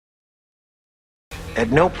At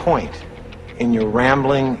no point in your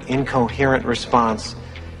rambling, incoherent response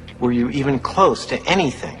were you even close to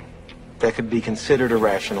anything that could be considered a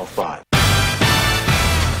rational thought.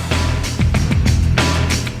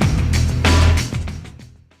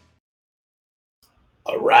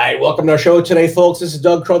 All right, welcome to our show today, folks. This is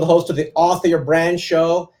Doug Crow, the host of the Author Your Brand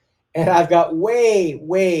Show, and I've got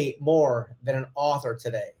way more than an author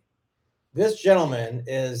today. This gentleman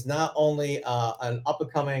is not only an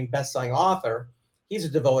up-and-coming best-selling author, he's a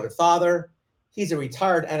devoted father, he's a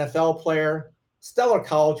retired NFL player, stellar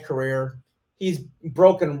college career, he's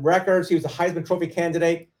broken records, he was a Heisman Trophy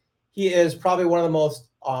candidate, he is probably one of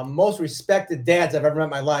the most respected dads I've ever met in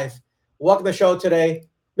my life. Welcome to the show today,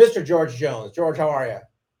 Mr. George Jones. George, how are you?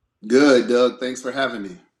 Good, Doug. Thanks for having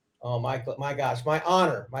me. Oh my gosh, my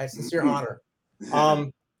honor, my sincere honor.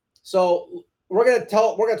 So we're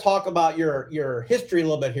gonna talk about your history a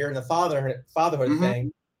little bit here and the fatherhood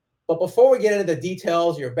thing. But before we get into the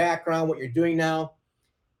details, your background, what you're doing now,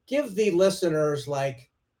 give the listeners like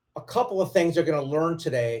a couple of things they're going to learn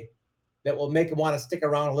today that will make them want to stick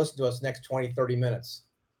around and listen to us next 20, 30 minutes.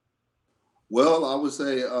 Well, I would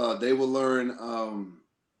say they will learn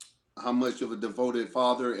how much of a devoted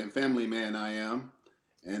father and family man I am,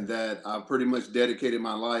 and that I've pretty much dedicated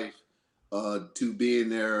my life to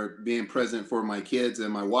being present for my kids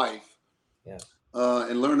and my wife. Yeah.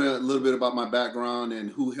 And learn a little bit about my background and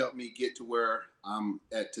who helped me get to where I'm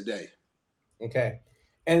at today. Okay.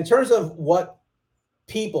 And in terms of what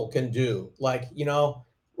people can do, like, we're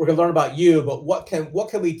going to learn about you, but what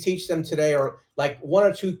can we teach them today, or like one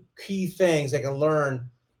or two key things they can learn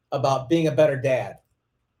about being a better dad?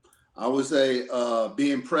 I would say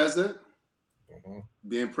being present,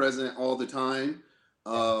 being present all the time,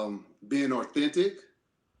 being authentic.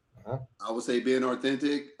 I would say being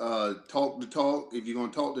authentic, talk the talk. If you're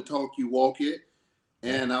going to talk the talk, you walk it.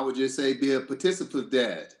 And I would just say be a participant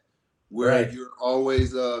dad, where you're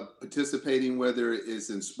always participating, whether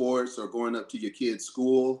it's in sports or going up to your kid's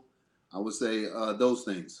school. I would say those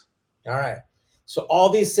things. All right. So all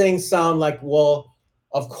these things sound like, well,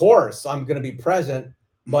 of course I'm going to be present,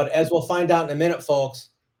 but as we'll find out in a minute, folks,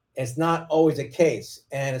 it's not always the case.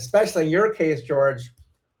 And especially in your case, George,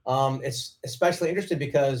 it's especially interesting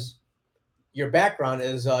because your background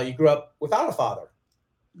is you grew up without a father.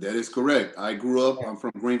 That is correct. I'm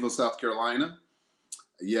from Greenville, South Carolina.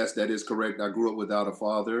 Yes, that is correct. I grew up without a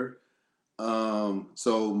father.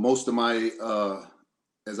 So most of my,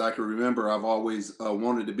 as I can remember, I've always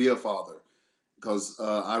wanted to be a father, because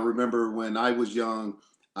I remember when I was young,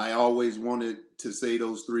 I always wanted to say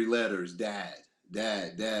those three letters, dad,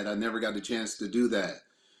 dad, dad. I never got the chance to do that.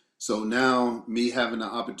 So now me having the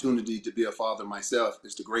opportunity to be a father myself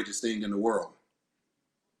is the greatest thing in the world.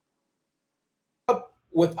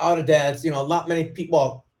 Without a dad, not many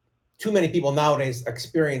people, too many people nowadays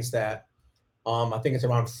experience that. I think it's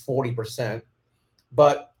around 40%.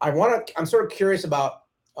 But I'm sort of curious about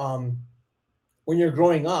when you're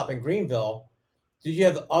growing up in Greenville, did you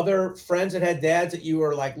have other friends that had dads that you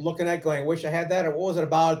were like looking at going, wish I had that? Or what was it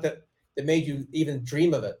about that made you even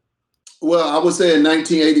dream of it? Well, I would say in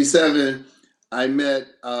 1987, I met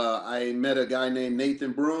a guy named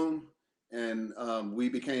Nathan Broom, and we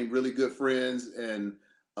became really good friends. And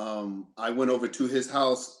I went over to his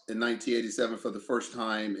house in 1987 for the first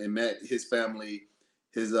time and met his family,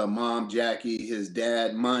 his mom Jackie, his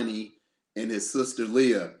dad Monty, and his sister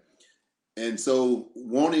Leah. And so,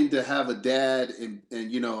 wanting to have a dad and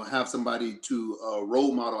have somebody to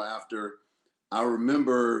role model after, I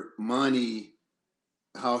remember Monty,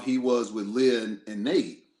 how he was with Lynn and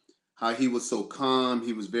Nate, how he was so calm,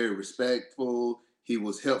 he was very respectful, he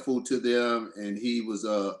was helpful to them, and he was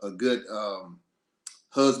a good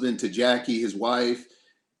husband to Jackie, his wife.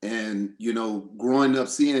 And, growing up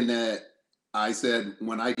seeing that, I said,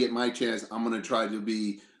 when I get my chance, I'm going to try to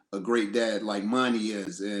be a great dad like Monty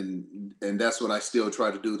is. And that's what I still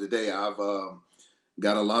try to do today. I've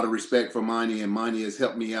got a lot of respect for Monty, and Monty has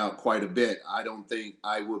helped me out quite a bit. I don't think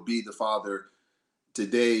I would be the father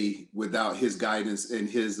today without his guidance and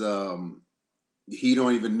his he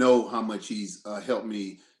don't even know how much he's helped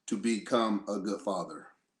me to become a good father.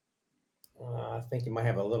 I think you might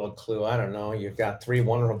have a little clue. I don't know. You've got three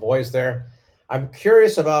wonderful boys there. I'm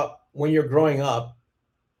curious about when you're growing up,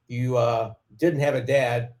 you didn't have a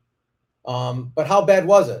dad, but how bad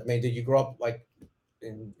was it? I mean, did you grow up like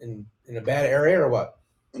in a bad area or what?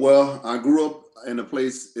 Well, I grew up in a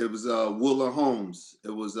place, it was Woodland Homes. It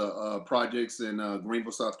was projects in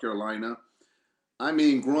Greenville, South Carolina. I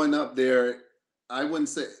mean, growing up there, I wouldn't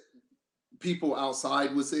say, people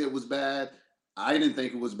outside would say it was bad. I didn't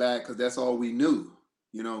think it was bad because that's all we knew.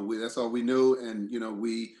 That's all we knew. And,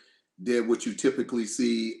 we did what you typically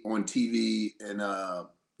see on TV and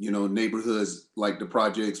neighborhoods like the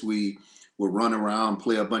projects. We would run around,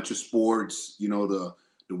 play a bunch of sports. The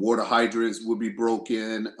water hydrants would be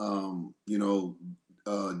broken.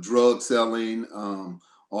 Drug selling,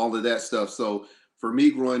 all of that stuff. So for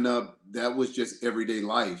me growing up, that was just everyday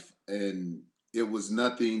life, and it was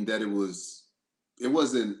nothing that it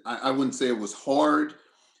wasn't. I wouldn't say it was hard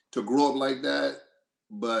to grow up like that,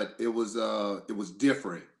 but it was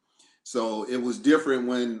different. So it was different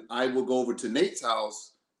when I would go over to Nate's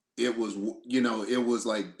house. It was, it was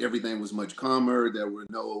like everything was much calmer. There were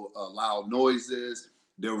no loud noises.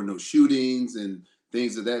 There were no shootings and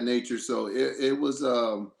things of that nature. So it was,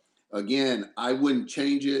 again, I wouldn't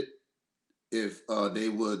change it if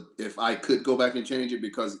I could go back and change it,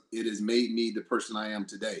 because it has made me the person I am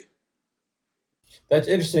today. That's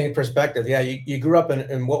interesting perspective. Yeah, you grew up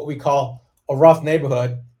in what we call a rough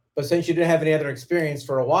neighborhood, but since you didn't have any other experience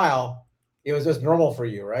for a while, it was just normal for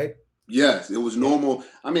you, right? Yes, it was normal.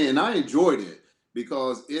 I mean, and I enjoyed it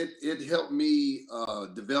because it helped me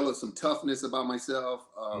develop some toughness about myself.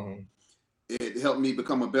 It helped me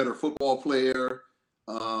become a better football player.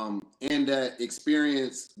 And that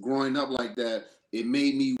experience growing up like that, it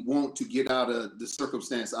made me want to get out of the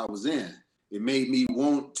circumstance I was in. It made me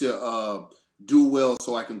want to do well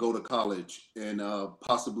so I can go to college and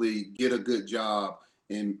possibly get a good job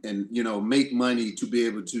and make money to be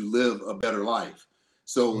able to live a better life.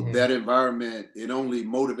 So that environment, it only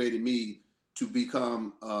motivated me to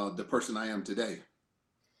become the person I am today.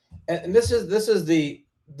 And this is the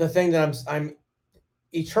thing that I'm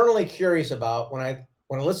eternally curious about when I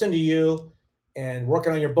listen to you and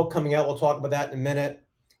working on your book coming out. We'll talk about that in a minute,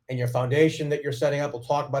 and your foundation that you're setting up. We'll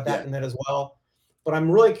talk about that in a minute as well. But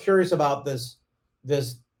I'm really curious about this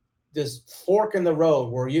fork in the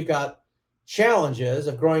road where you've got challenges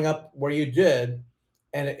of growing up where you did,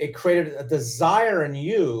 and it created a desire in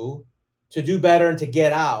you to do better and to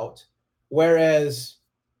get out. Whereas,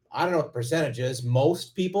 I don't know what the percentage is,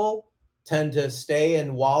 most people tend to stay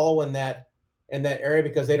and wallow in that area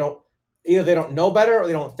because they don't know better, or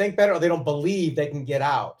they don't think better, or they don't believe they can get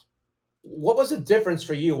out. What was the difference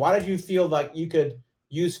for you? Why did you feel like you could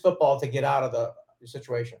use football to get out of the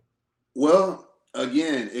situation? Well,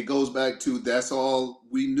 again, it goes back to that's all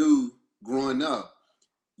we knew growing up.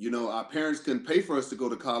 Our parents couldn't pay for us to go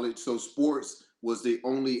to college, so sports was the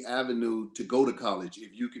only avenue to go to college.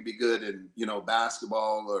 If you can be good in,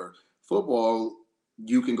 basketball or football,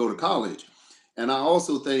 you can go to college. And I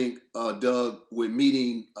also think, Doug, with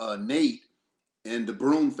meeting Nate and the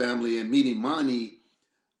Broom family and meeting Monty,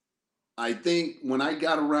 I think when I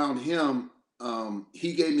got around him,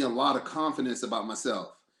 he gave me a lot of confidence about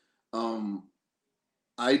myself.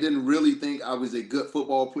 I didn't really think I was a good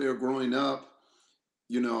football player growing up.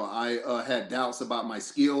 I had doubts about my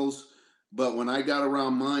skills, but when I got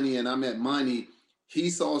around Monty and I met Monty, he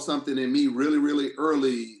saw something in me really, really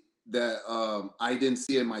early that I didn't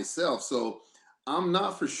see in myself. So I'm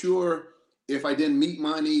not for sure if I didn't meet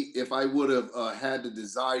Monty, if I would have had the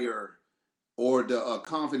desire or the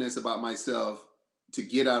confidence about myself to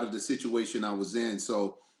get out of the situation I was in.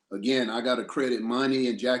 So again, I got to credit Monty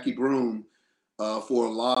and Jackie Broom for a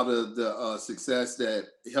lot of the success that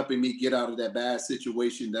helping me get out of that bad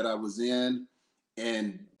situation that I was in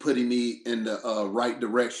and putting me in the right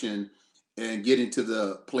direction and getting to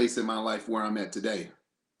the place in my life where I'm at today.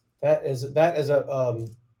 That is a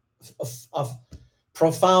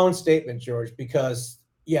profound statement, George, because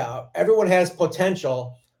everyone has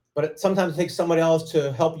potential, but sometimes it takes someone else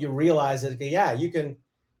to help you realize that,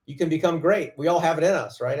 you can become great. We all have it in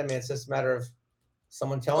us, right? I mean, it's just a matter of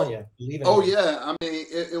someone telling you, believe in it. Yeah. I mean,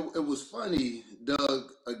 it was funny,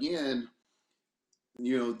 Doug. Again,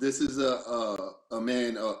 this is a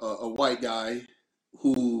man, a white guy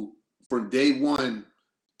who from day one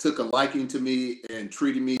took a liking to me and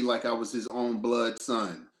treated me like I was his own blood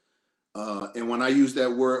son. And when I use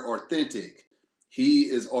that word authentic, he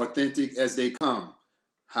is authentic as they come.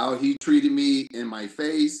 How he treated me in my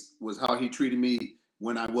face was how he treated me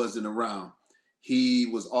when I wasn't around. He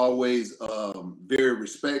was always very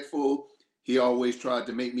respectful. He always tried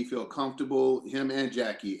to make me feel comfortable. Him and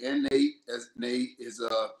Jackie and Nate, as Nate is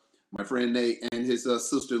my friend Nate, and his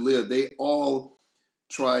sister Liv, they all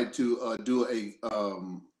tried to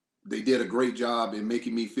they did a great job in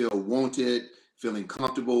making me feel wanted, feeling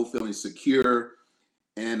comfortable, feeling secure.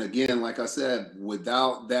 And again, like I said,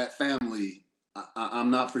 without that family,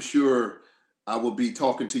 I'm not for sure I will be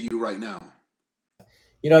talking to you right now.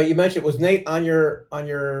 You mentioned, was Nate on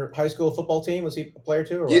your high school football team? Was he a player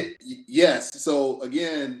too? Or what? Yes. So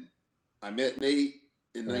again, I met Nate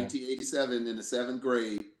in 1987 in the 7th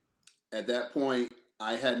grade. At that point,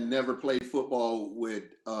 I had never played football with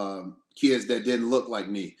kids that didn't look like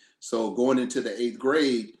me. So going into the 8th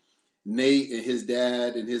grade, Nate and his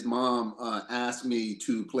dad and his mom asked me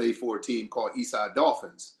to play for a team called Eastside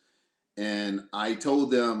Dolphins. And I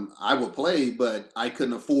told them I would play, but I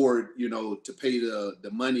couldn't afford, to pay the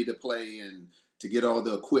money to play and to get all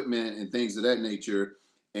the equipment and things of that nature.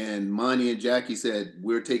 And Monty and Jackie said,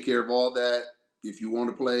 we'll take care of all that. If you want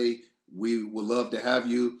to play, we would love to have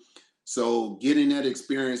you. So getting that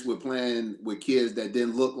experience with playing with kids that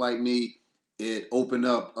didn't look like me, it opened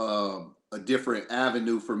up a different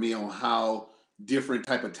avenue for me on how different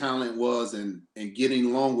type of talent was and getting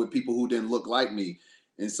along with people who didn't look like me.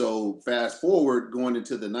 And so fast forward, going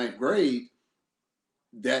into the 9th grade,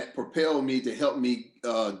 that propelled me to help me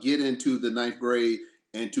get into the 9th grade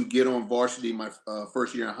and to get on varsity my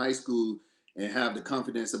first year in high school and have the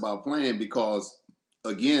confidence about playing because,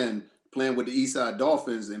 again, playing with the Eastside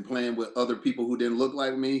Dolphins and playing with other people who didn't look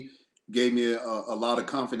like me gave me a lot of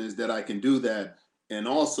confidence that I can do that. And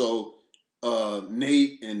also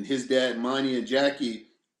Nate and his dad, Monty and Jackie,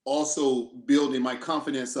 also building my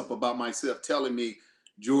confidence up about myself, telling me,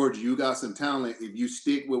 George, you got some talent. If you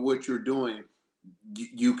stick with what you're doing,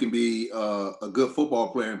 you can be a good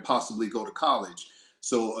football player and possibly go to college.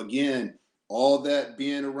 So again, all that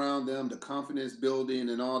being around them, the confidence building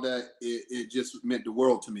and all that, it just meant the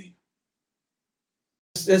world to me.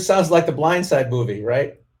 This sounds like the Blind Side movie,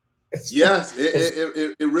 right? Yes,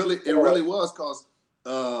 it really was, because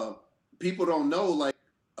people don't know, like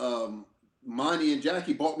Monty and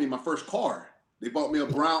Jackie bought me my first car. They bought me a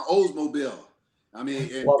brown Oldsmobile. I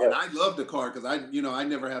mean, and I love the car because I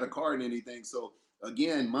never had a car in anything. So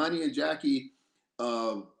again, Monty and Jackie,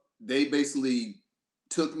 they basically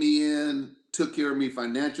took me in, took care of me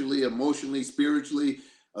financially, emotionally, spiritually.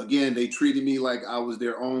 Again, they treated me like I was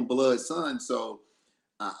their own blood son. So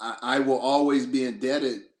I will always be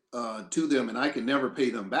indebted to them, and I can never pay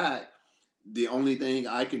them back. The only thing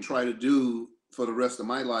I can try to do for the rest of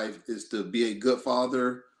my life is to be a good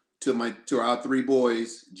father to our 3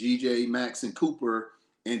 boys, GJ, Max, and Cooper,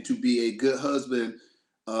 and to be a good husband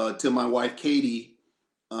to my wife, Katie,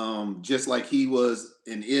 just like he was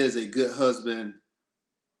and is a good husband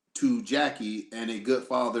to Jackie and a good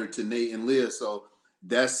father to Nate and Liz. So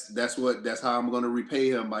that's how I'm going to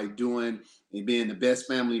repay him, by doing and being the best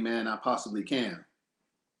family man I possibly can.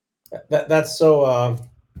 That's so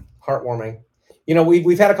heartwarming.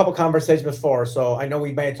 We've had a couple conversations before, so I know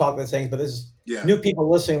we may have talked about things, but this is new people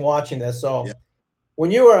listening, watching this. So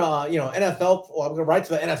when you were, NFL, well, we'll go right to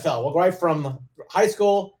the NFL. We'll go right from high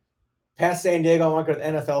school past San Diego. I want to go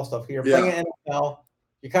to the NFL stuff here. Playing in NFL,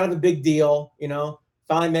 you're kind of a big deal,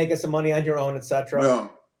 finally making some money on your own, etc. Yeah.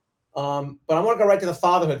 But I want to go right to the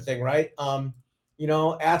fatherhood thing, right?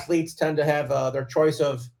 Athletes tend to have their choice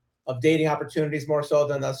of dating opportunities more so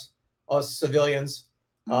than us civilians.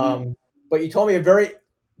 Mm-hmm. But you told me a very,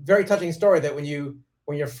 very touching story that when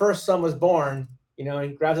your first son was born, he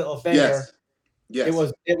grabs that little finger.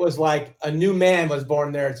 Yes. It was like a new man was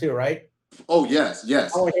born there too, right? Oh yes. I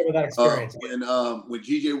want to hear about that experience. When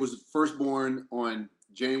GJ was first born on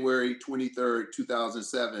January 23rd,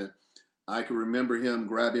 2007, I can remember him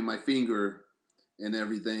grabbing my finger and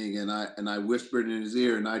everything, and I whispered in his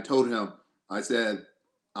ear, and I told him, I said,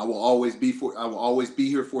 I will always be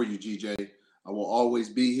here for you, GJ. I will always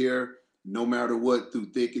be here, no matter what, through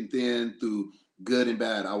thick and thin, through good and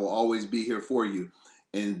bad. I will always be here for you.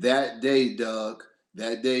 And that day, Doug,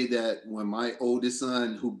 that when my oldest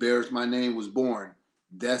son, who bears my name, was born,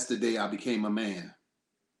 that's the day I became a man.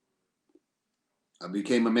 I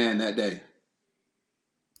became a man that day.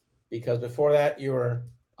 Because before that,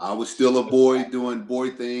 I was still a boy doing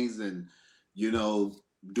boy things and,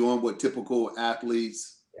 doing what typical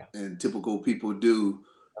athletes and typical people do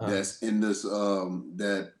that's in this,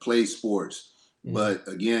 that play sports. Mm-hmm. But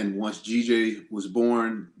again, once GJ was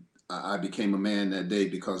born, I became a man that day,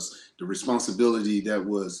 because the responsibility that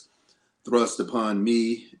was thrust upon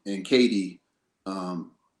me and Katie, I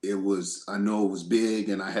know it was big,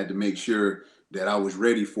 and I had to make sure that I was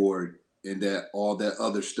ready for it, and that all that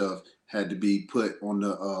other stuff had to be put on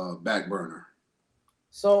the back burner.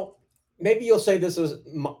 So maybe you'll say this is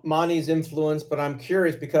Monty's influence, but I'm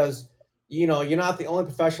curious because, you're not the only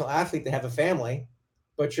professional athlete to have a family,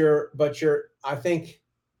 but you're I think,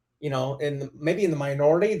 maybe in the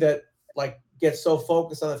minority that gets so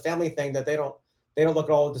focused on the family thing that they don't look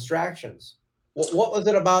at all the distractions. What was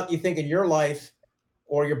it about, you think, in your life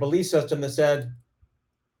or your belief system that said,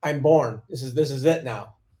 I'm born, this is it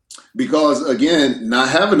now? Because again, not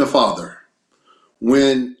having a father,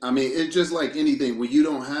 it's just like anything, when you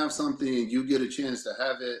don't have something and you get a chance to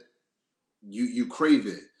have it, you crave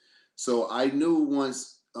it. So I knew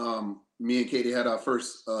once me and Katie had our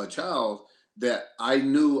first child that I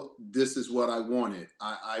knew this is what I wanted.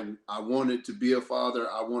 I wanted to be a father.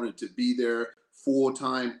 I wanted to be there full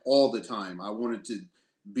time all the time. I wanted to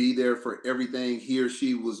be there for everything he or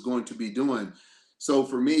she was going to be doing. So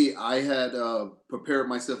for me, I had prepared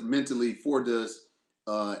myself mentally for this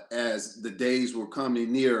as the days were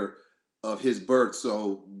coming near of his birth.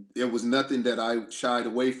 So it was nothing that I shied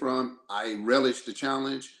away from. I relished the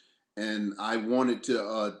challenge and I wanted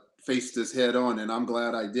to face this head on, and I'm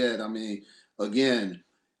glad I did. I mean, again,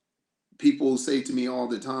 people say to me all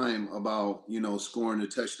the time about, scoring a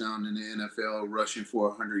touchdown in the NFL, rushing for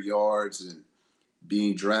 100 yards and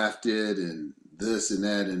being drafted and this and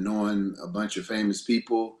that and knowing a bunch of famous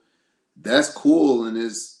people. That's cool and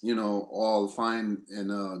is, all fine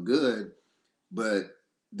and good. But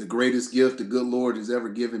the greatest gift the good Lord has ever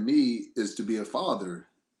given me is to be a father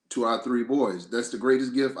to our three boys. That's the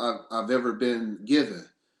greatest gift I've ever been given.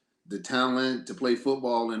 The talent to play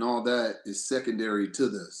football and all that is secondary to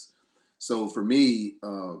this. So for me,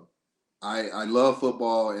 I love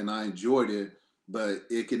football and I enjoyed it, but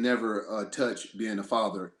it can never touch being a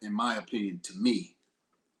father, in my opinion, to me.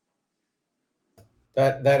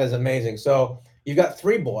 That is amazing. So you've got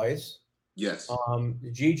three boys, Yes.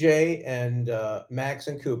 GJ and Max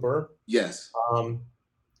and Cooper. Yes.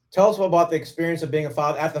 Tell us about the experience of being a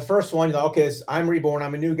father. After the first one, okay, I'm reborn.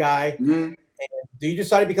 I'm a new guy. Mm-hmm. Do you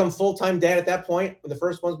decide to become full-time dad at that point when the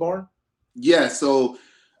first one's born? Yeah. So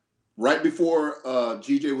right before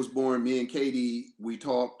GJ was born, me and Katie, we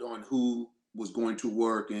talked on who was going to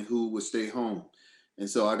work and who would stay home. And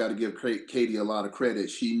so I got to give Katie a lot of credit.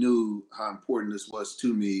 She knew how important this was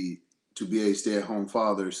to me to be a stay-at-home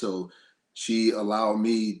father. So she allowed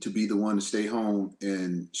me to be the one to stay home,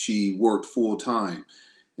 and she worked full time.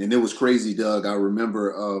 And it was crazy, Doug. I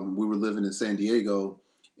remember we were living in San Diego,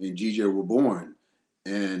 and GJ were born,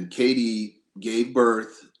 and Katie gave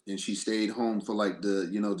birth, and she stayed home for like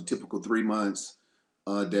the typical 3 months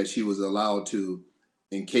that she was allowed to.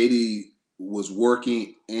 And Katie was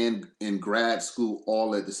working and in grad school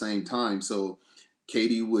all at the same time. So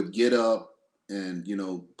Katie would get up and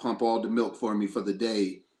pump all the milk for me for the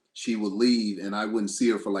day. She would leave, and I wouldn't see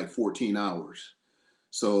her for like 14 hours.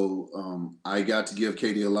 So I got to give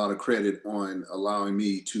Katie a lot of credit on allowing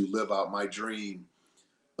me to live out my dream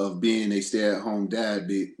of being a stay-at-home dad,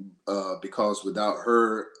 because without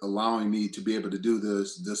her allowing me to be able to do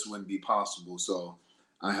this, this wouldn't be possible. So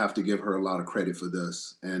I have to give her a lot of credit for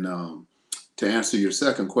this. And to answer your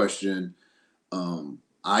second question,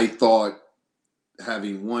 I thought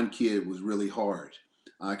having one kid was really hard.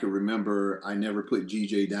 I can remember I never put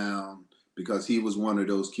GJ down because he was one of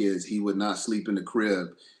those kids. He would not sleep in the crib.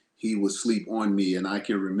 He would sleep on me. And I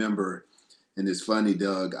can remember, and it's funny,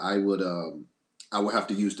 Doug, I would have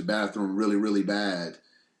to use the bathroom really, really bad,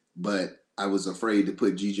 but I was afraid to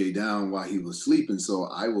put GJ down while he was sleeping. So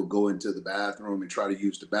I would go into the bathroom and try to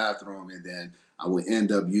use the bathroom, and then I would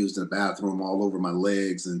end up using the bathroom all over my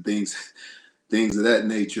legs and things of that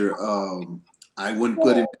nature. I wouldn't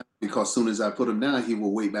put him down because as soon as I put him down, he would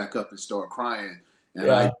wake back up and start crying. And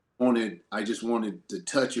Yeah. I just wanted to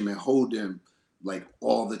touch him and hold him like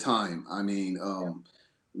all the time. I mean,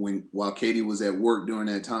 while Katie was at work during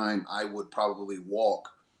that time, I would probably walk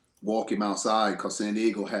him outside because San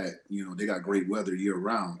Diego had, they got great weather year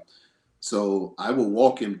round. So I would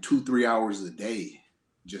walk him 2-3 hours a day,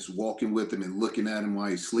 just walking with him and looking at him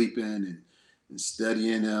while he's sleeping and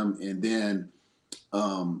studying him. And then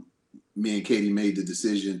me and Katie made the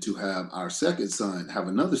decision to have our second son, have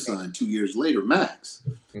another son 2 years later, Max.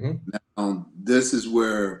 Mm-hmm. Now, this is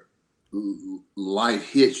where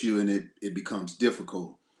life hits you and it becomes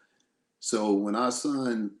difficult. So when our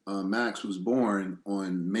son Max was born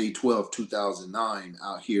on May 12, 2009,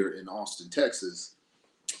 out here in Austin, Texas,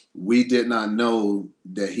 we did not know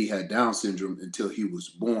that he had Down syndrome until he was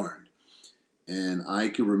born. And I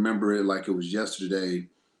can remember it like it was yesterday.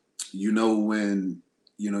 When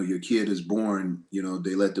your kid is born,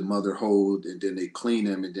 they let the mother hold, and then they clean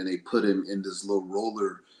him, and then they put him in this little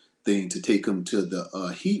roller thing to take him to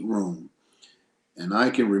the heat room. And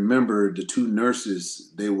I can remember the two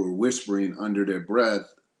nurses, they were whispering under their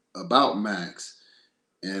breath about Max.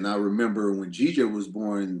 And I remember when GJ was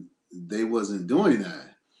born, they wasn't doing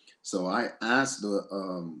that. So I asked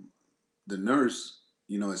the nurse,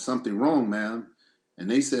 is something wrong, ma'am?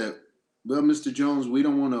 And they said, well, Mr. Jones, we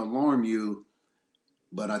don't want to alarm you,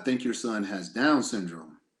 but I think your son has Down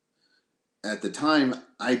syndrome. At the time,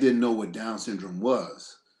 I didn't know what Down syndrome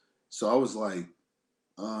was. So I was like,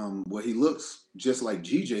 well, he looks just like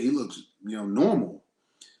GJ. He looks, normal.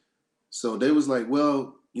 So they was like,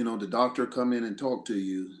 well, the doctor come in and talk to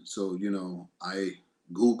you. So, I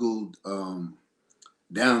Googled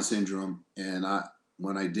Down syndrome, and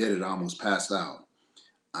when I did it, I almost passed out.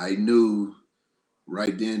 I knew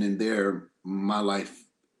right then and there my life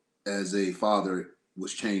as a father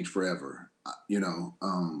was changed forever.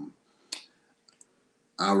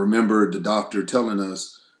 I remember the doctor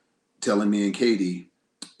telling me and Katie,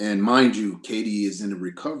 and mind you, Katie is in the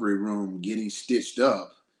recovery room getting stitched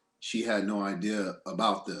up. She had no idea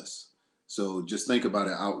about this. So just think about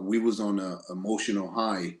it. We was on an emotional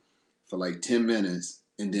high for like 10 minutes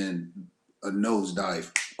and then a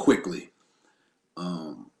nosedive quickly.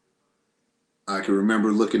 I can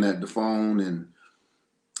remember looking at the phone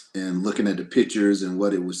and looking at the pictures and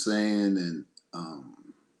what it was saying, and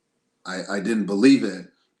I didn't believe it,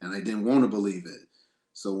 and I didn't want to believe it.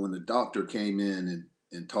 So when the doctor came in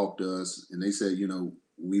and talked to us, and they said,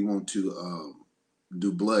 we want to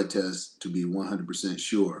do blood tests to be 100%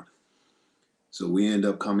 sure. So we end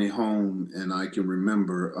up coming home, and I can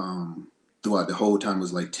remember throughout the whole time, it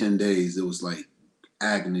was like 10 days. It was like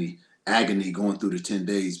agony going through the 10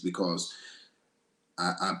 days, because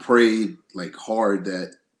I prayed like hard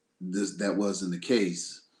that that wasn't the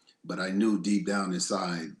case, but I knew deep down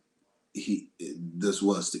inside this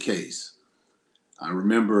was the case. I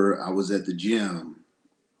remember I was at the gym,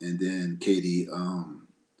 and then Katie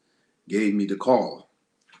gave me the call,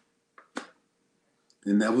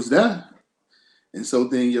 and that was that. And so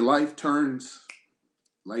then your life turns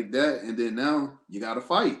like that, and then now you got to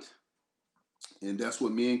fight, and that's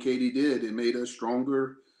what me and Katie did. It made us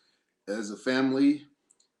stronger as a family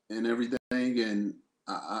and everything. And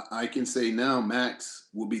I can say now Max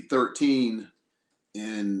will be 13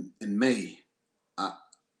 in May.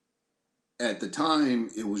 At the time,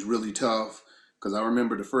 it was really tough, because I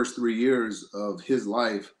remember the first 3 years of his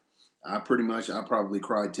life, I probably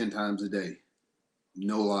cried 10 times a day.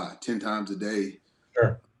 No lie, 10 times a day.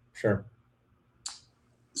 Sure.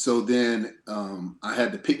 So then I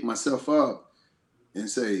had to pick myself up and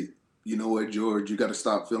say, you know what, George, you got to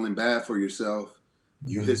stop feeling bad for yourself.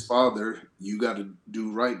 You his father, you got to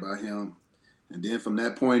do right by him. And then from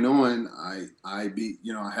that point on, I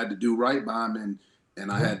had to do right by him,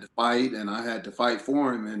 and I had to fight, and I had to fight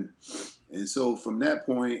for him. And so from that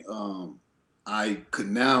point, I could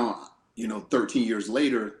now, 13 years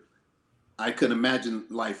later, I could imagine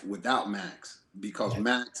life without Max, because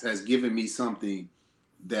Max has given me something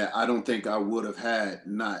that I don't think I would have had,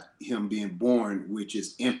 not him being born, which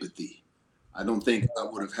is empathy. I don't think I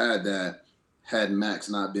would have had that had Max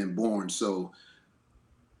not been born. So,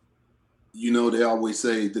 they always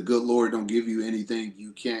say the good Lord don't give you anything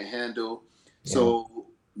you can't handle. Yeah. So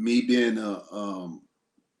me being a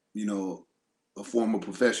former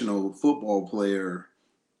professional football player,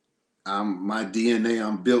 my DNA,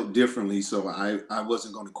 I'm built differently. So I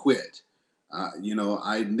wasn't going to quit.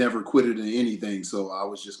 I never quitted in anything. So I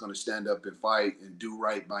was just going to stand up and fight and do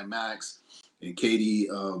right by Max. And Katie,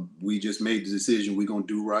 we just made the decision we're going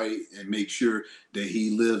to do right and make sure that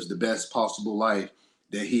he lives the best possible life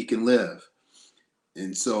that he can live.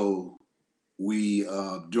 And so we,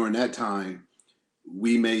 during that time,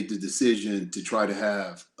 we made the decision to try to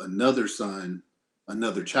have another son,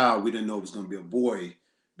 another child. We didn't know it was going to be a boy,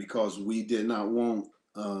 because we did not want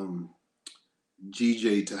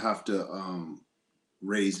GJ to have to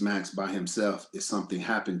raise Max by himself if something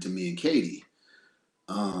happened to me and Katie.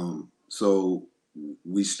 So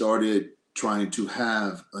we started trying to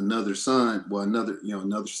have another son,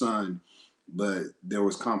 another son, but there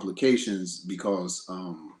was complications, because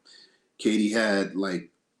Katie had like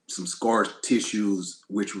some scar tissues,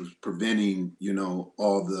 which was preventing,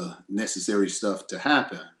 all the necessary stuff to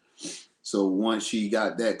happen. So once she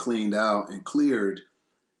got that cleaned out and cleared,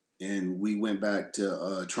 and we went back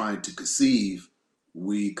to trying to conceive,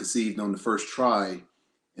 we conceived on the first try.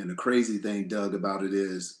 And the crazy thing, Doug, about it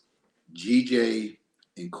is GJ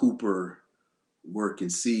and Cooper were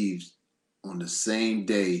conceived on the same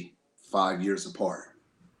day, 5 years apart.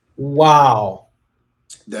 Wow.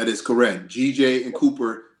 That is correct. GJ and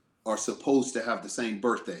Cooper are supposed to have the same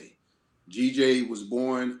birthday. GJ was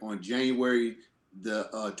born on January the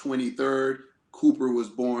 23rd. Cooper was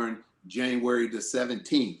born January the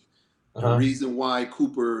 17th. The reason why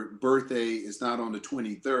Cooper's birthday is not on the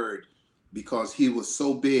 23rd, because he was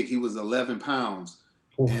so big, he was 11 pounds.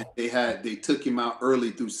 And they took him out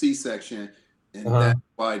early through C-section, and that's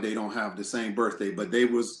why they don't have the same birthday. But they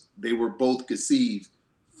were both conceived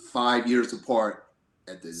 5 years apart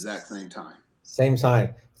at the exact same time. Same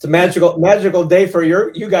time. It's a magical day for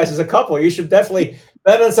you guys as a couple. You should definitely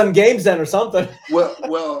bet on some games then or something.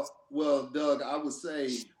 Well, Doug, I would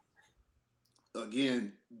say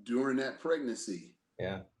again, during that pregnancy,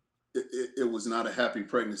 Yeah. It was not a happy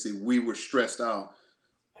pregnancy. We were stressed out,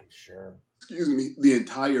 I'm sure. excuse me, the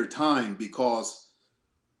entire time because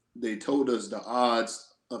they told us the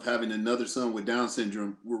odds of having another son with Down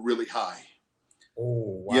syndrome were really high.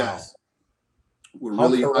 Oh, wow. Yes, were How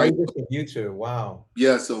really high. courageous of you two. Wow.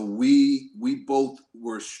 Yeah, so we both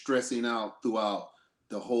were stressing out throughout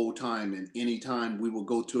the whole time. And anytime we would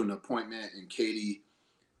go to an appointment and Katie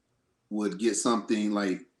would get something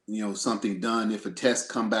like, something done, if a test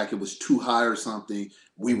come back, it was too high or something,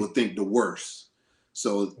 we would think the worst.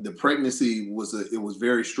 So the pregnancy it was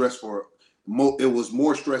very stressful. It was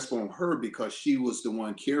more stressful on her because she was the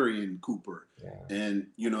one carrying Cooper. Yeah. And,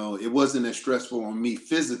 it wasn't as stressful on me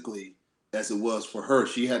physically as it was for her.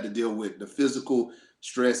 She had to deal with the physical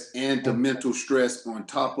stress and the mental stress on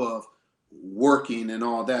top of working and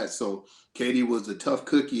all that. So Katie was a tough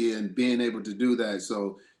cookie and being able to do that.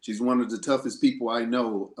 So she's one of the toughest people I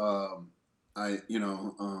know.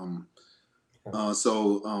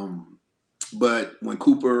 But when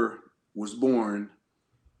Cooper was born,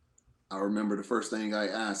 I remember the first thing I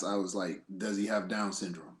asked, I was like, does he have Down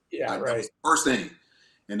syndrome? Yeah, That right. was the first thing.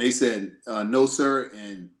 And they said, no, sir.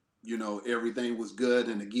 And, everything was good.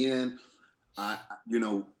 And again,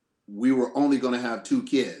 we were only going to have 2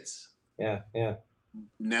 kids. Yeah, yeah.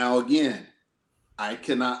 Now, again, I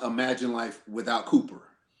cannot imagine life without Cooper.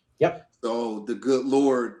 Yep. So the good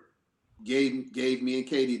Lord gave me and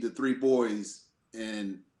Katie the 3 boys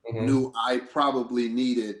and knew I probably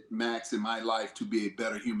needed Max in my life to be a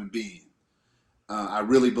better human being. I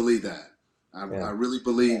really believe that. I really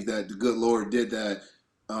believe that the good Lord did that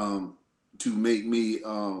to make me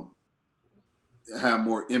have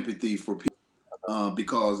more empathy for people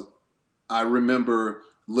because I remember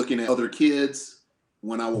looking at other kids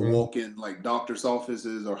when I would walk in like doctor's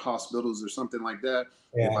offices or hospitals or something like that.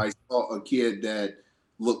 Yeah. If I saw a kid that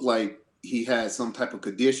looked like he had some type of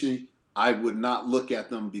condition, I would not look at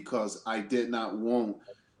them because I did not want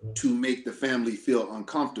to make the family feel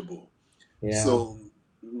uncomfortable. Yeah. So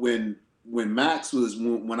when Max was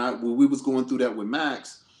when we was going through that with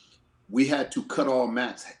Max, we had to cut all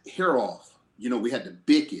Max's hair off. We had to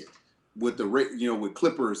bick it with with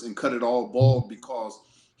clippers and cut it all bald because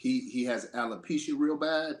he has alopecia real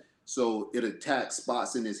bad. So it attacks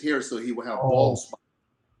spots in his hair, so he will have bald spots.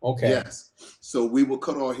 Okay. Yes. So we would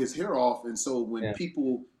cut all his hair off. And so when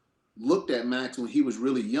people looked at Max when he was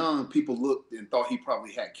really young, people looked and thought he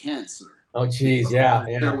probably had cancer. Oh, geez. Yeah.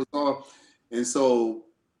 Hair was off. And so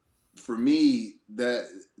for me, that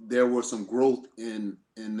there was some growth in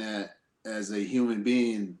that as a human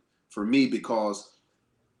being for me, because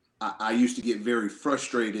I used to get very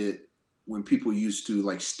frustrated when people used to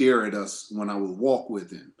like stare at us when I would walk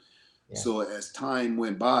with him. Yeah. So as time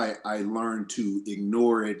went by, I learned to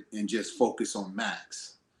ignore it and just focus on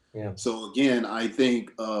Max. Yeah. So again, I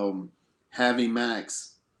think having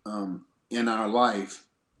Max in our life,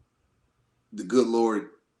 the good Lord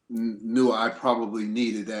knew I probably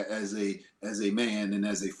needed that as a man and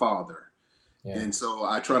as a father. Yeah. And so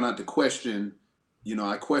I try not to question.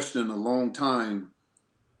 I questioned a long time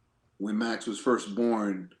when Max was first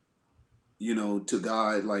born, to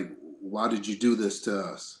God, like, why did you do this to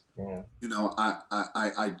us? Yeah.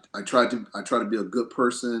 I try to be a good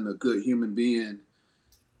person, a good human being,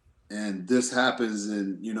 and this happens,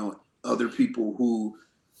 and other people who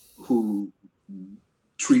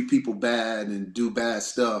treat people bad and do bad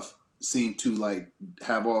stuff seem to like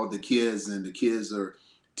have all the kids, and the kids are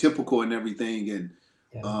typical and everything, and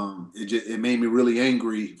it made me really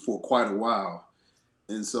angry for quite a while,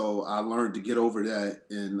 and so I learned to get over that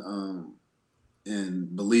and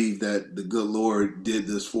believe that the good Lord did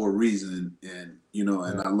this for a reason, and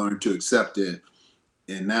and I learned to accept it,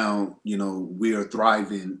 and now we are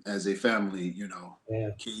thriving as a family.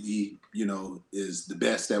 Katie is the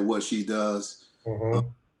best at what she does,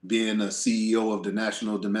 being a CEO of the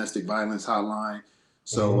National Domestic Violence Hotline.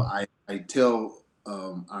 So I tell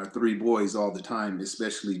our 3 boys all the time,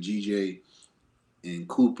 especially GJ and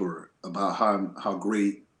Cooper, about how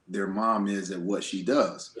great their mom is at what she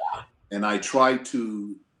does. Yeah. And I try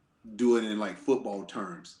to do it in like football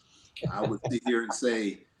terms. I would sit here and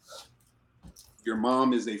say, your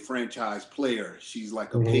mom is a franchise player. She's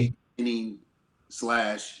like a Peyton Manning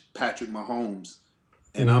 / Patrick Mahomes,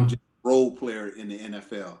 and I'm just a role player in the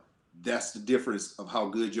NFL. That's the difference of how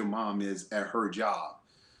good your mom is at her job,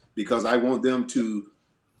 because I want them to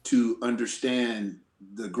understand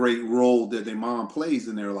the great role that their mom plays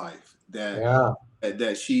in their life,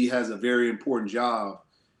 that she has a very important job,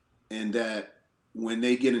 and that when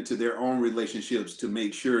they get into their own relationships, to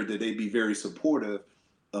make sure that they be very supportive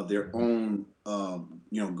of their own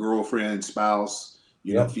girlfriend, spouse,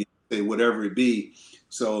 say whatever it be.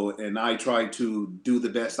 So, and I try to do the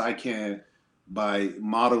best I can by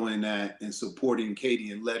modeling that and supporting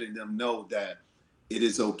Katie and letting them know that it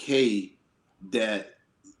is okay that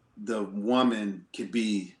the woman can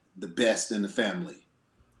be the best in the family.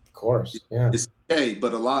 Of course, yeah. It's okay,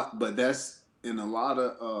 but that's in a lot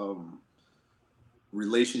of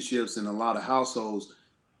relationships and a lot of households.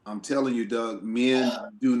 I'm telling you, Doug, men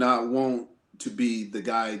do not want to be the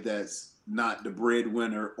guy that's not the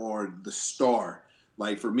breadwinner or the star.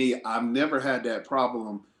 Like for me, I've never had that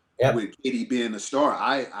problem Yep. with Katie being a star.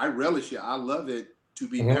 I relish it. I love it to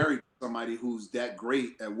be married to somebody who's that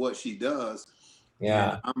great at what she does.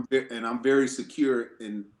 Yeah. And I'm very secure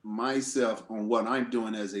in myself on what I'm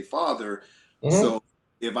doing as a father. So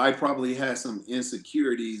if I probably had some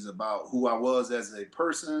insecurities about who I was as a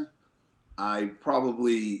person, I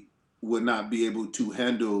probably would not be able to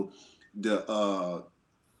handle the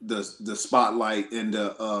spotlight and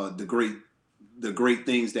the great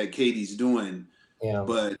things that Katie's doing. Yeah.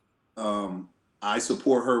 But I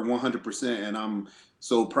support her 100%, and I'm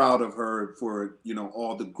so proud of her for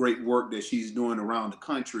all the great work that she's doing around the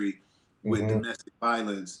country with domestic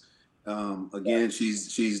violence. Again,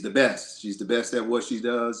 she's the best. She's the best at what she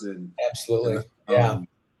does, and absolutely, and,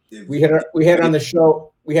 we had her on the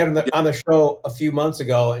show. We had her on the show a few months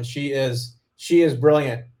ago, and she is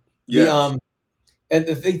brilliant. Yeah. And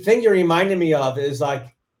the thing you're reminding me of is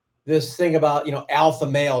like this thing about alpha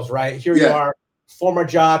males, right? Here you are, former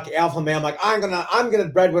jock, alpha male. I'm like, I'm gonna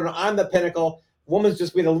breadwinner. I'm the pinnacle. Woman's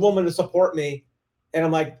just being a woman to support me, and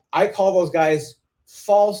I'm like, I call those guys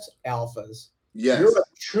false alphas. Yes. You're a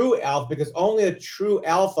true alpha because only a true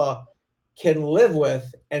alpha can live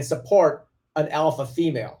with and support an alpha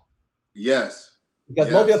female. Yes.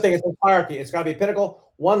 Because most people think it's a hierarchy. It's got to be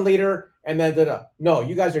pinnacle, one leader, and then no,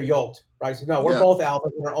 you guys are yoked, right? So no, we're both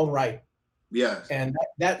alphas in our own right. Yes. And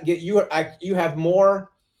that get you have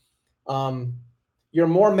more, you're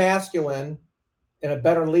more masculine and a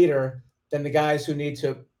better leader than the guys who need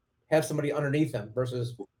to have somebody underneath them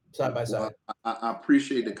versus side by side. I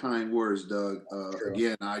appreciate the kind words, Doug.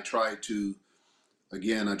 Again, I try to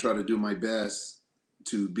do my best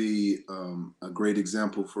to be a great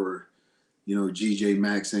example for GJ,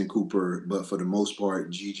 Max, and Cooper. But for the most part,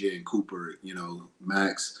 GJ and Cooper,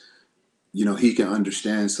 Max, he can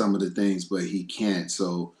understand some of the things, but he can't.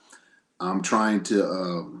 So I'm trying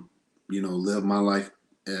to live my life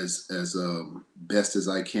as best as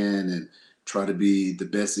I can and try to be the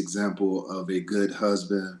best example of a good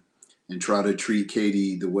husband and try to treat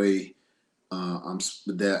Katie the way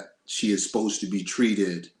that she is supposed to be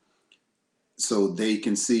treated, so they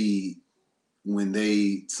can see when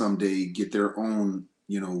they someday get their own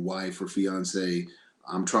wife or fiance.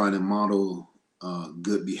 I'm trying to model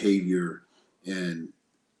good behavior and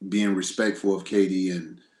being respectful of Katie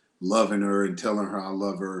and loving her and telling her I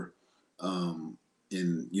love her, and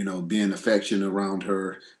being affectionate around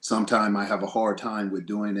her. Sometimes I have a hard time with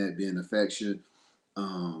doing that, being affectionate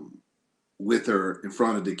with her in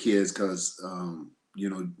front of the kids, because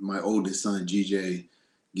my oldest son GJ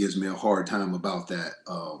gives me a hard time about that.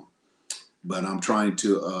 But I'm trying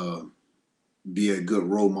to be a good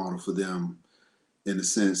role model for them in the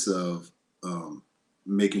sense of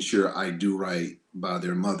making sure I do right by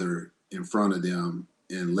their mother in front of them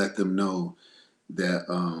and let them know that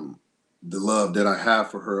the love that I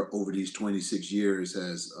have for her over these 26 years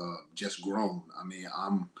has just grown. I mean,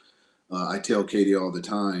 I tell Katie all the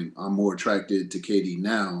time, I'm more attracted to Katie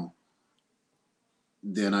now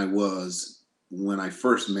than I was when I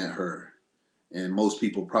first met her. And most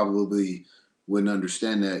people probably wouldn't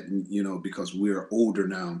understand that, because we're older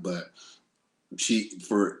now. But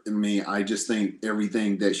I just think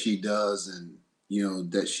everything that she does and,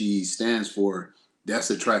 that she stands for,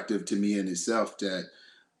 that's attractive to me in itself, that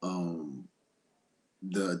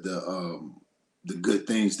the good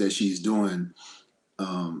things that she's doing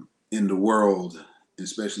in the world,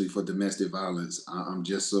 especially for domestic violence.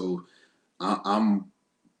 I'm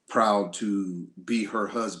proud to be her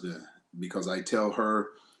husband, because I tell her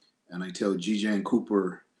and I tell GJ and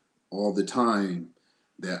Cooper all the time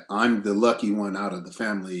that I'm the lucky one out of the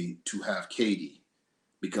family to have Katie,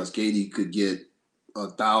 because Katie could get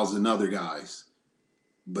 1,000 other guys,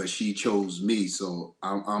 but she chose me, so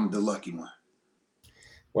I'm the lucky one.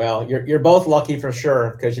 Well, you're both lucky for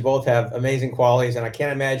sure, because you both have amazing qualities, and I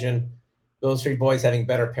can't imagine those three boys having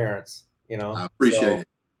better parents. I appreciate it.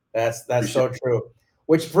 That's so true.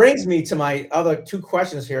 Which brings me to my other two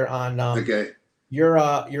questions here on okay. You're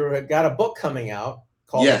got a book coming out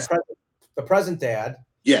called The Present Dad.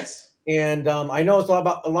 Yes. And I know it's a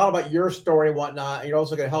lot about your story and whatnot. And you're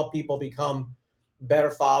also going to help people become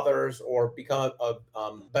better fathers or become a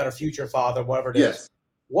better future father, whatever it is. Yes.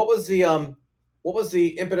 What was the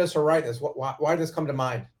impetus for writing this? Why did this come to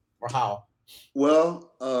mind, or how?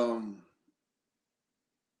 Well,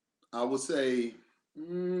 I would say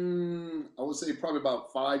probably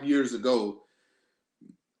about 5 years ago.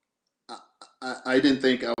 I didn't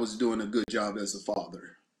think I was doing a good job as a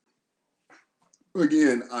father.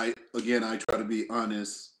 I try to be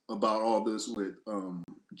honest about all this with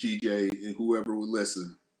GJ and whoever would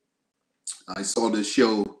listen. I saw this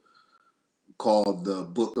show called The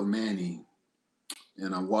Book of Manny,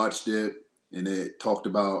 and I watched it, and it talked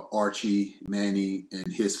about Archie Manny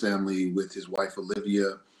and his family with his wife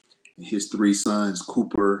Olivia and his three sons,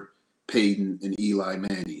 Cooper, Peyton, and Eli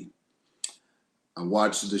Manny. I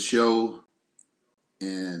watched the show,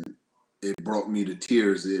 and it brought me to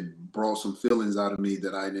tears. It brought some feelings out of me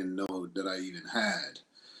that I didn't know that I even had.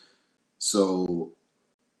 So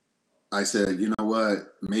I said, you know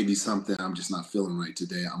what? Maybe something I'm just not feeling right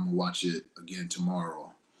today. I'm gonna watch it again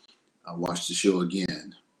tomorrow. I watched the show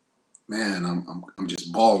again. Man, I'm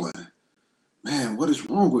just bawling. Man, what is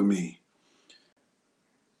wrong with me?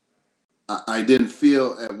 I didn't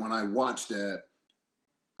feel when I watched that.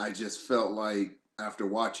 I just felt like after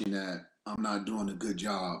watching that, I'm not doing a good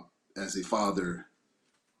job as a father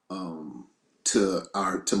to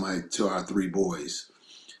our three boys.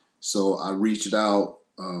 So I reached out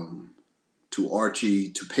to Archie,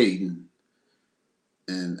 to Peyton,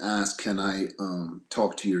 and asked, "Can I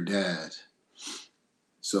talk to your dad?"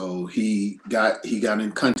 So he got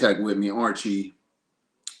in contact with me, Archie,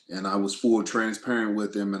 and I was full transparent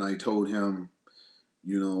with him, and I told him,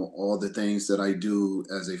 you know, all the things that I do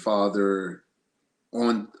as a father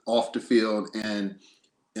off the field and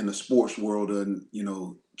in the sports world, and you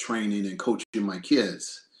know, training and coaching my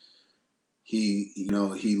kids. He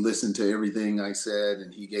listened to everything I said,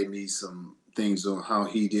 and he gave me some things on how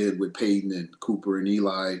he did with Peyton and Cooper and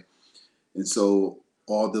Eli. And so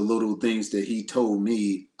all the little things that he told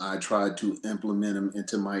me, I tried to implement them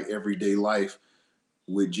into my everyday life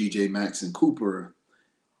with GJ, Max, and Cooper.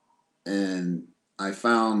 And I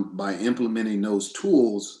found by implementing those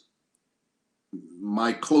tools,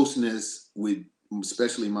 my closeness with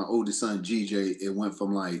especially my oldest son, GJ, it went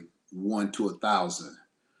from like 1 to 1,000.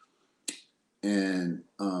 And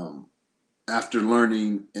after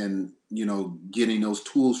learning and, you know, getting those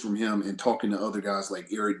tools from him and talking to other guys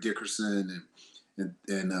like Eric Dickerson and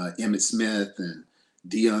Emmitt Smith and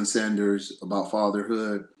Deion Sanders about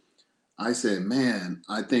fatherhood, I said, man,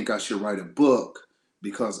 I think I should write a book,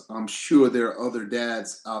 because I'm sure there are other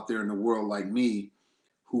dads out there in the world like me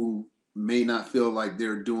who may not feel like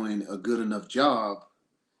they're doing a good enough job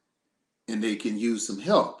and they can use some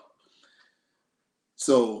help.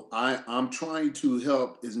 So I'm trying to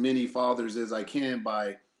help as many fathers as I can,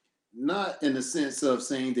 by not in the sense of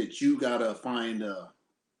saying that you gotta find a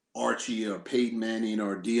Archie or Peyton Manning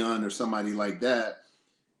or Deion or somebody like that.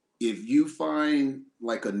 If you find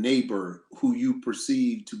like a neighbor who you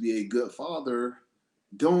perceive to be a good father,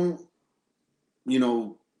 don't, you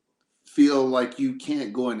know, feel like you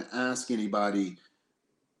can't go and ask anybody,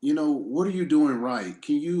 you know, what are you doing right?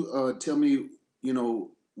 Can you tell me, you know,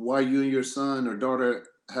 why you and your son or daughter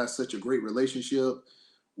has such a great relationship?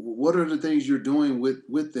 What are the things you're doing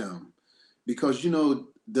with them? Because, you know,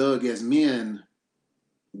 Doug, as men,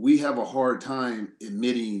 we have a hard time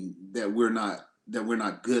admitting that we're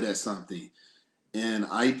not good at something. And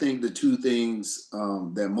I think the two things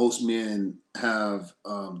that most men have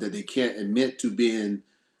that they can't admit to being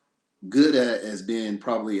good at as being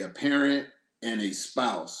probably a parent and a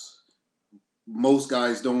spouse. Most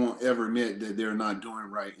guys don't ever admit that they're not doing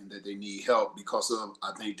right and that they need help because of,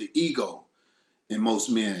 I think, the ego in most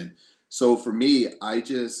men. So for me, I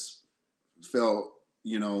just felt,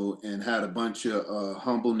 you know, and had a bunch of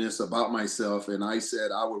humbleness about myself. And I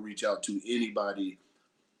said I would reach out to anybody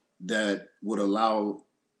that would allow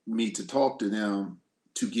me to talk to them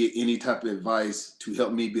to get any type of advice to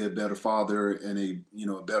help me be a better father and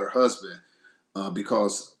a better husband.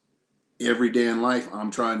 Because every day in life,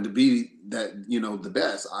 I'm trying to be that, you know, the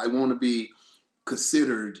best. I want to be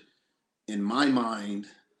considered in my mind,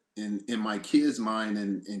 in my kids' mind,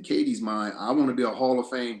 and in Katie's mind. I want to be a Hall of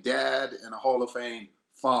Fame dad and a Hall of Fame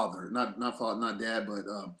father. Not dad, but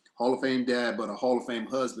Hall of Fame dad, but a Hall of Fame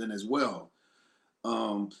husband as well.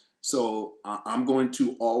 So I'm going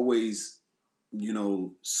to always, you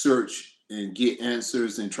know, search and get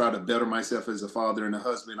answers and try to better myself as a father and a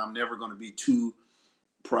husband. I'm never going to be too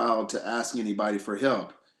proud to ask anybody for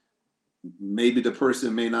help. Maybe the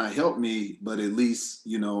person may not help me, but at least,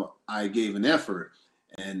 you know, I gave an effort.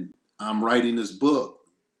 And I'm writing this book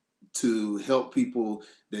to help people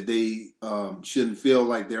that they shouldn't feel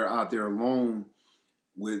like they're out there alone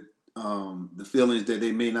with the feelings that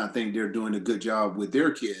they may not think they're doing a good job with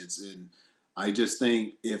their kids. And I just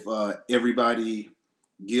think if everybody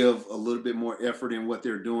give a little bit more effort in what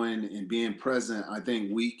they're doing and being present, I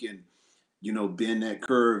think we can, bend that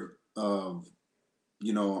curve of,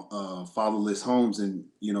 fatherless homes and,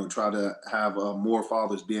 try to have more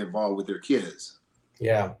fathers be involved with their kids.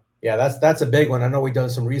 Yeah. Yeah. That's a big one. I know we've done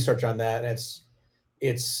some research on that. And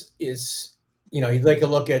it's you'd like to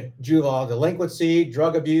look at juvenile delinquency,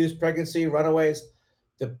 drug abuse, pregnancy, runaways.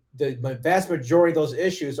 The vast majority of those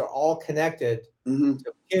issues are all connected Mm-hmm.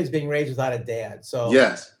 to kids being raised without a dad. So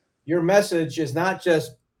Yes. your message is not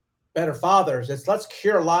just better fathers. It's let's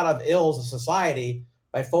cure a lot of ills of society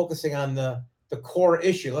by focusing on the core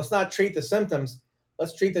issue. Let's not treat the symptoms.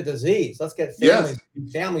 Let's treat the disease. Let's get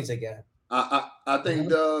families again. I think,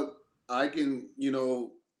 Doug, I can,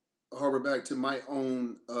 harbor back to my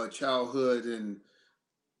own childhood and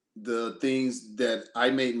the things that I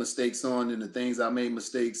made mistakes on and the things I made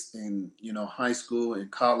mistakes in, high school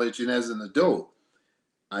and college and as an adult.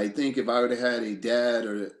 I think if I would have had a dad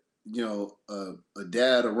or, a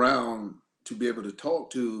dad around to be able to talk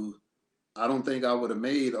to, I don't think I would have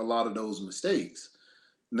made a lot of those mistakes.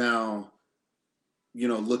 Now,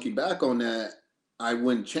 looking back on that, I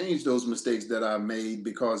wouldn't change those mistakes that I made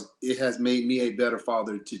because it has made me a better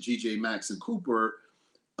father to GJ, Max, and Cooper.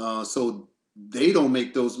 So they don't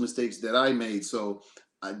make those mistakes that I made. So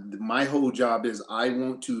my whole job is I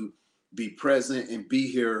want to be present and be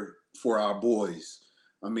here for our boys.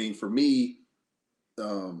 I mean, for me,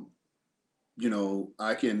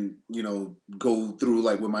 I can, go through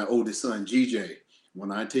like with my oldest son, GJ.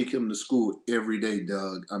 When I take him to school every day,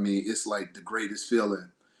 Doug, I mean, it's like the greatest feeling.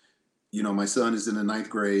 My son is in the 9th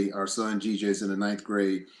grade. Our son, GJ, is in the 9th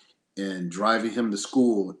grade. And driving him to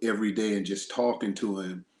school every day and just talking to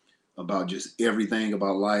him about just everything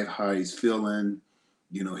about life, how he's feeling,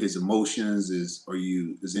 his emotions, is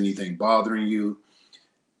anything bothering you?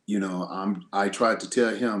 I tried to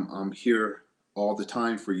tell him, I'm here all the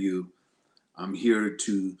time for you. I'm here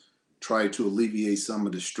to try to alleviate some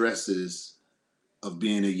of the stresses of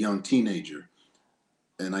being a young teenager.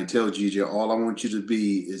 And I tell GJ, all I want you to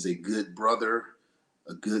be is a good brother,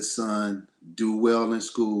 a good son, do well in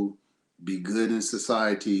school, be good in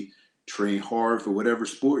society, train hard for whatever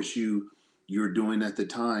sports you're doing at the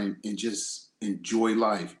time, and just enjoy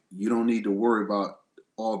life. You don't need to worry about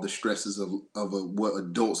all the stresses of what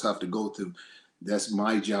adults have to go through. That's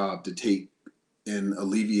my job to take and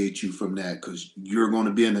alleviate you from that, because you're going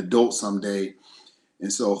to be an adult someday.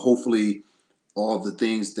 And so hopefully all the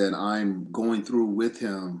things that I'm going through with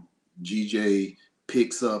him, GJ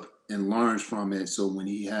picks up and learns from it. So when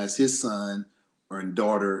he has his son or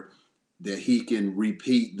daughter, that he can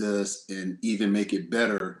repeat this and even make it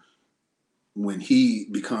better when he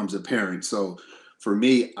becomes a parent. So for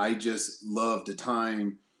me, I just love the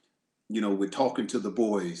time, with talking to the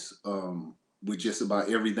boys, with just about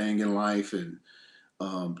everything in life, and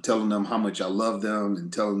telling them how much I love them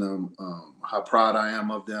and telling them how proud I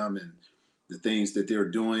am of them and the things that they're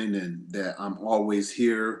doing, and that I'm always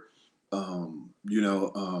here.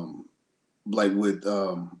 Like with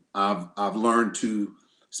I've learned to,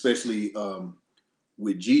 especially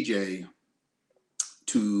with GJ,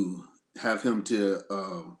 to have him to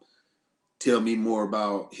tell me more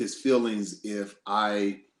about his feelings if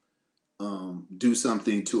I do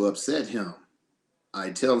something to upset him. I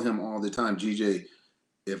tell him all the time, GJ,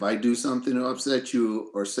 if I do something to upset you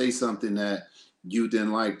or say something that you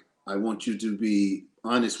didn't like, I want you to be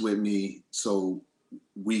honest with me so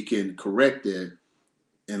we can correct it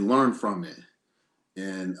and learn from it.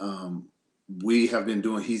 And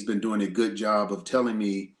he's been doing a good job of telling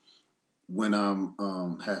me when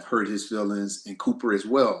have hurt his feelings, and Cooper as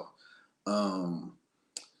well.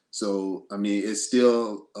 So, I mean, it's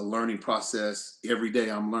still a learning process. Every day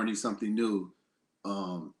I'm learning something new.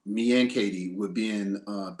 Me and Katie, with being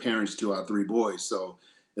parents to our 3 boys. So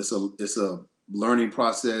it's a learning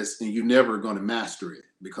process, and you're never going to master it,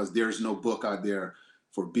 because there's no book out there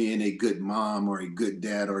for being a good mom or a good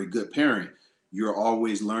dad or a good parent. You're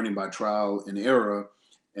always learning by trial and error.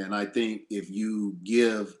 And I think if you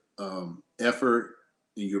give effort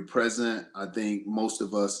and you're present, I think most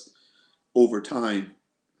of us over time,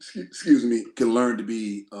 can learn to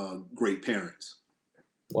be great parents.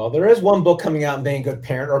 Well, there is one book coming out on being a good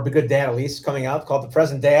parent, or a good dad at least, coming out, called The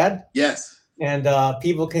Present Dad. Yes. And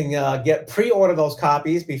people can pre-order those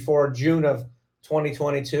copies before June of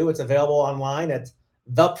 2022. It's available online at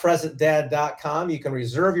thepresentdad.com. You can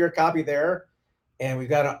reserve your copy there. And we've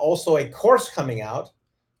got also a course coming out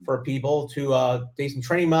for people to do some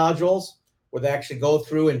training modules where they actually go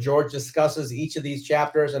through and George discusses each of these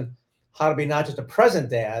chapters and how to be not just a present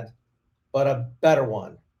dad, but a better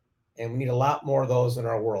one. And we need a lot more of those in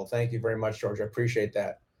our world. Thank you very much, George. I appreciate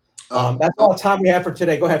that. That's all the time we have for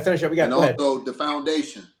today. Go ahead, finish up. And also the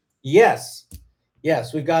foundation. Yes.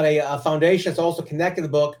 We've got a foundation. It's also connected to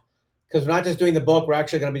the book because we're not just doing the book. We're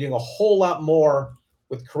actually going to be doing a whole lot more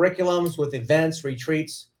with curriculums, with events,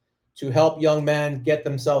 retreats to help young men get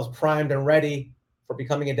themselves primed and ready for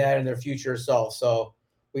becoming a dad in their future self. So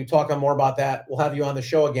we talk more about that. We'll have you on the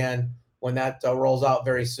show again when that rolls out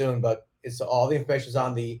very soon. But it's all the information is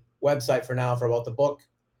on the website for now for about the book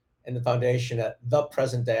and the foundation at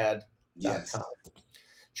thepresentdad.com. Yes.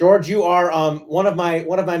 George, you are one of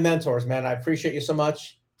my mentors, man. I appreciate you so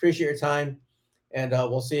much. Appreciate your time, and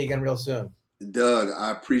we'll see you again real soon. Doug,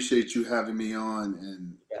 I appreciate you having me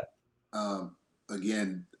on, and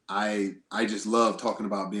again, I just love talking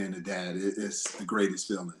about being a dad. It's the greatest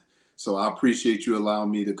feeling. So I appreciate you allowing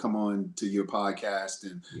me to come on to your podcast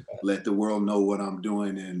and let the world know what I'm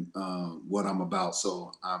doing and what I'm about.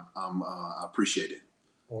 So I appreciate it.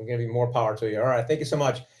 We're going to be more power to you. All right. Thank you so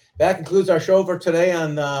much. That concludes our show for today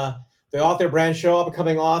on the Author Brand Show.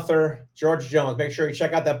 Upcoming author, George Jones. Make sure you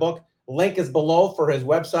check out that book. Link is below for his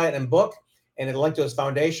website and book, and a link to his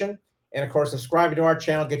foundation. And, of course, subscribe to our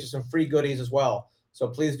channel. Get you some free goodies as well. So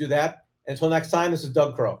please do that. Until next time, this is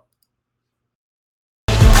Doug Crow.